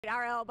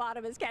RL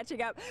Bottom is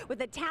catching up with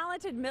the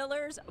talented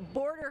Miller's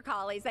Border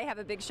Collies. They have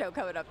a big show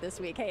coming up this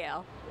week. Hey,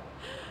 Al.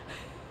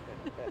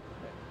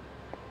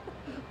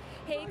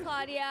 Hey,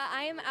 Claudia.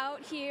 I am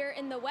out here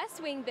in the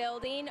West Wing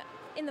building.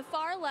 In the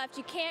far left,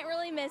 you can't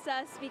really miss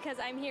us because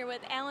I'm here with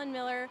Alan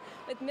Miller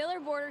with Miller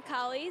Border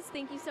Collies.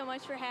 Thank you so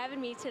much for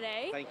having me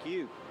today. Thank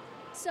you.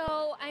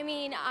 So, I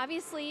mean,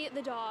 obviously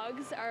the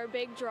dogs are a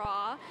big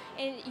draw,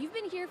 and you've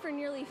been here for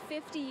nearly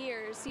 50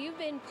 years, so you've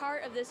been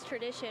part of this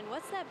tradition.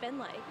 What's that been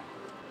like?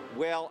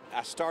 Well,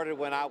 I started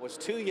when I was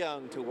too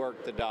young to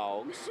work the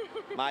dogs.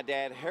 My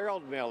dad,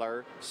 Harold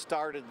Miller,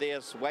 started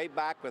this way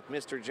back with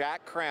Mr.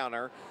 Jack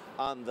Crowner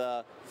on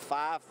the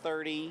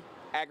 5:30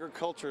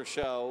 agriculture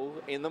show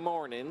in the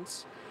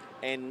mornings.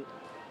 And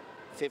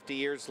 50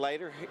 years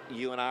later,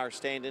 you and I are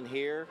standing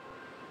here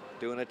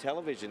doing a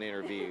television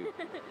interview.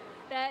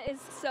 That is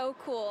so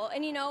cool.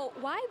 And you know,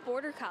 why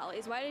Border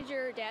Collies? Why did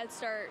your dad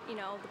start,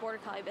 the Border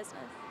Collie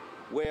business?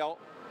 Well,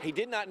 he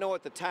did not know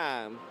at the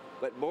time,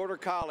 but Border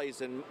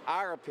Collies, in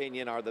our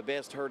opinion, are the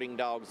best herding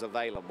dogs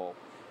available.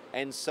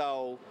 And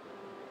so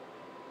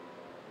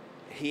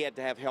he had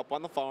to have help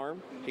on the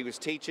farm. He was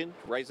teaching,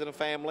 raising a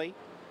family,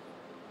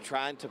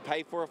 trying to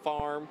pay for a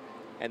farm,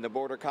 and the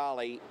Border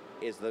Collie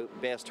is the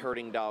best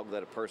herding dog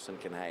that a person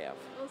can have.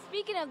 Well,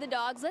 speaking of the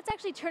dogs, let's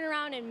actually turn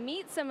around and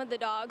meet some of the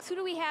dogs. Who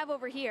do we have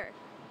over here?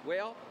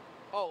 Well,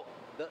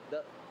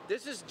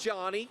 this is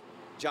Johnny.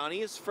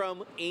 Johnny is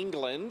from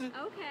England.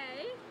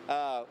 Okay.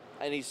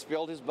 And he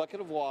spilled his bucket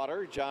of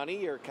water.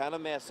 Johnny, you're kind of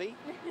messy.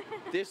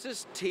 This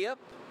is Tip.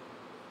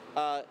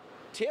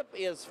 Tip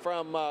is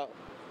from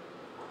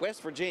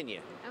West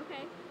Virginia.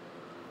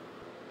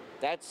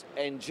 Okay.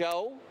 And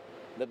Joe,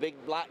 the big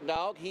black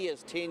dog, he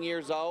is 10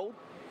 years old.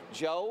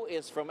 Joe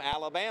is from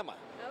Alabama.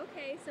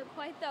 Okay, so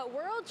quite the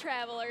world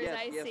travelers,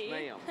 I see. Yes,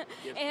 ma'am.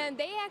 Yes, and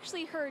they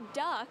actually herd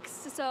ducks,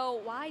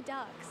 so why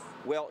ducks?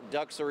 Well,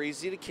 ducks are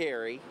easy to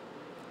carry.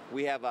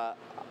 We have a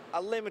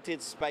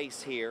limited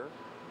space here.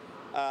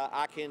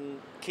 I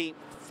can keep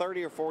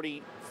 30 or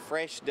 40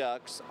 fresh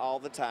ducks all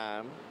the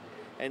time.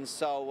 And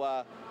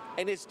so,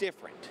 and it's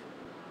different.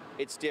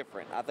 It's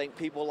different. I think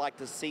people like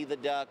to see the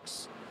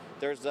ducks.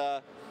 There's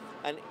a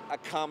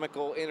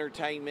comical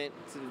entertainment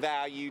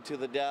value to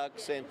the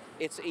ducks, and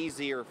it's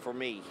easier for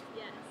me.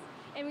 Yes.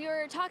 And we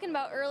were talking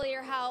about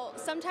earlier how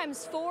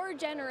sometimes 4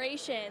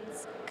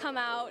 generations come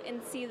out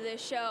and see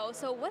this show.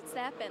 So what's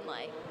that been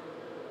like?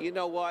 You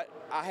know what?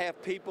 I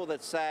have people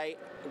that say,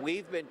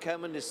 we've been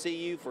coming to see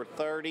you for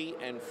 30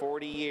 and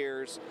 40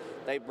 years.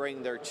 They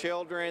bring their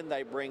children,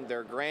 they bring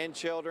their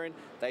grandchildren,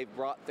 they've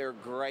brought their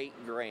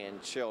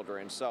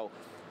great-grandchildren. So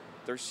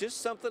there's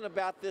just something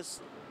about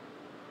this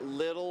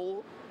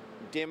little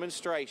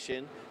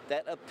demonstration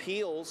that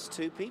appeals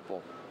to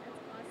people.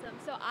 That's awesome.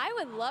 So I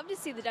would love to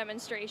see the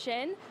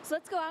demonstration. So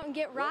let's go out and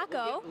get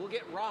Rocco. We'll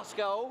get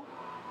Roscoe.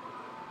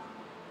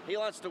 He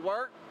wants to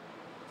work.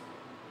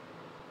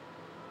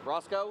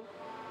 Roscoe?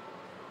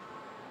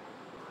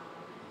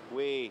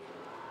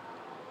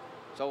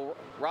 So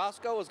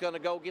Roscoe is going to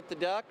go get the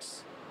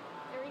ducks.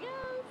 There he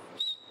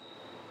goes.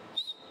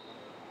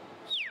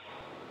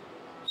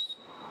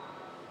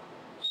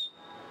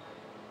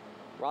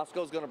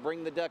 Roscoe's going to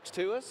bring the ducks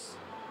to us.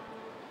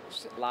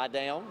 Lie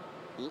down.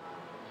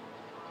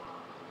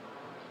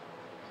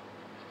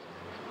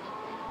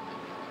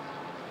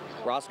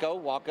 Roscoe,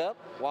 walk up,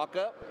 walk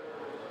up.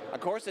 Of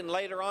course, and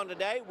later on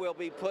today, we'll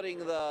be putting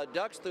the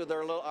ducks through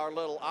our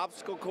little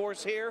obstacle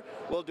course here.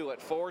 We'll do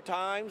it 4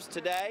 times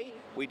today.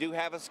 We do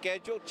have a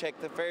schedule. Check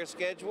the fair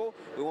schedule.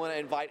 We want to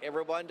invite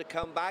everyone to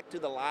come back to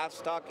the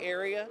livestock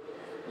area,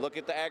 look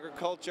at the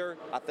agriculture.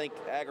 I think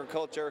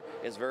agriculture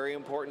is very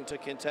important to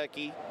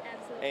Kentucky.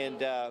 Absolutely.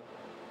 And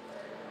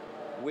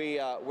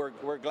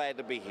we're glad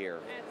to be here.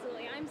 Absolutely.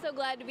 I'm so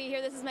glad to be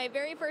here. This is my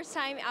very first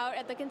time out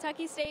at the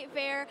Kentucky State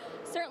Fair.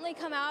 Certainly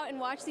come out and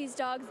watch these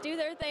dogs do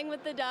their thing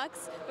with the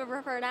ducks. But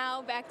for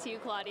now, back to you,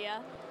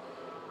 Claudia.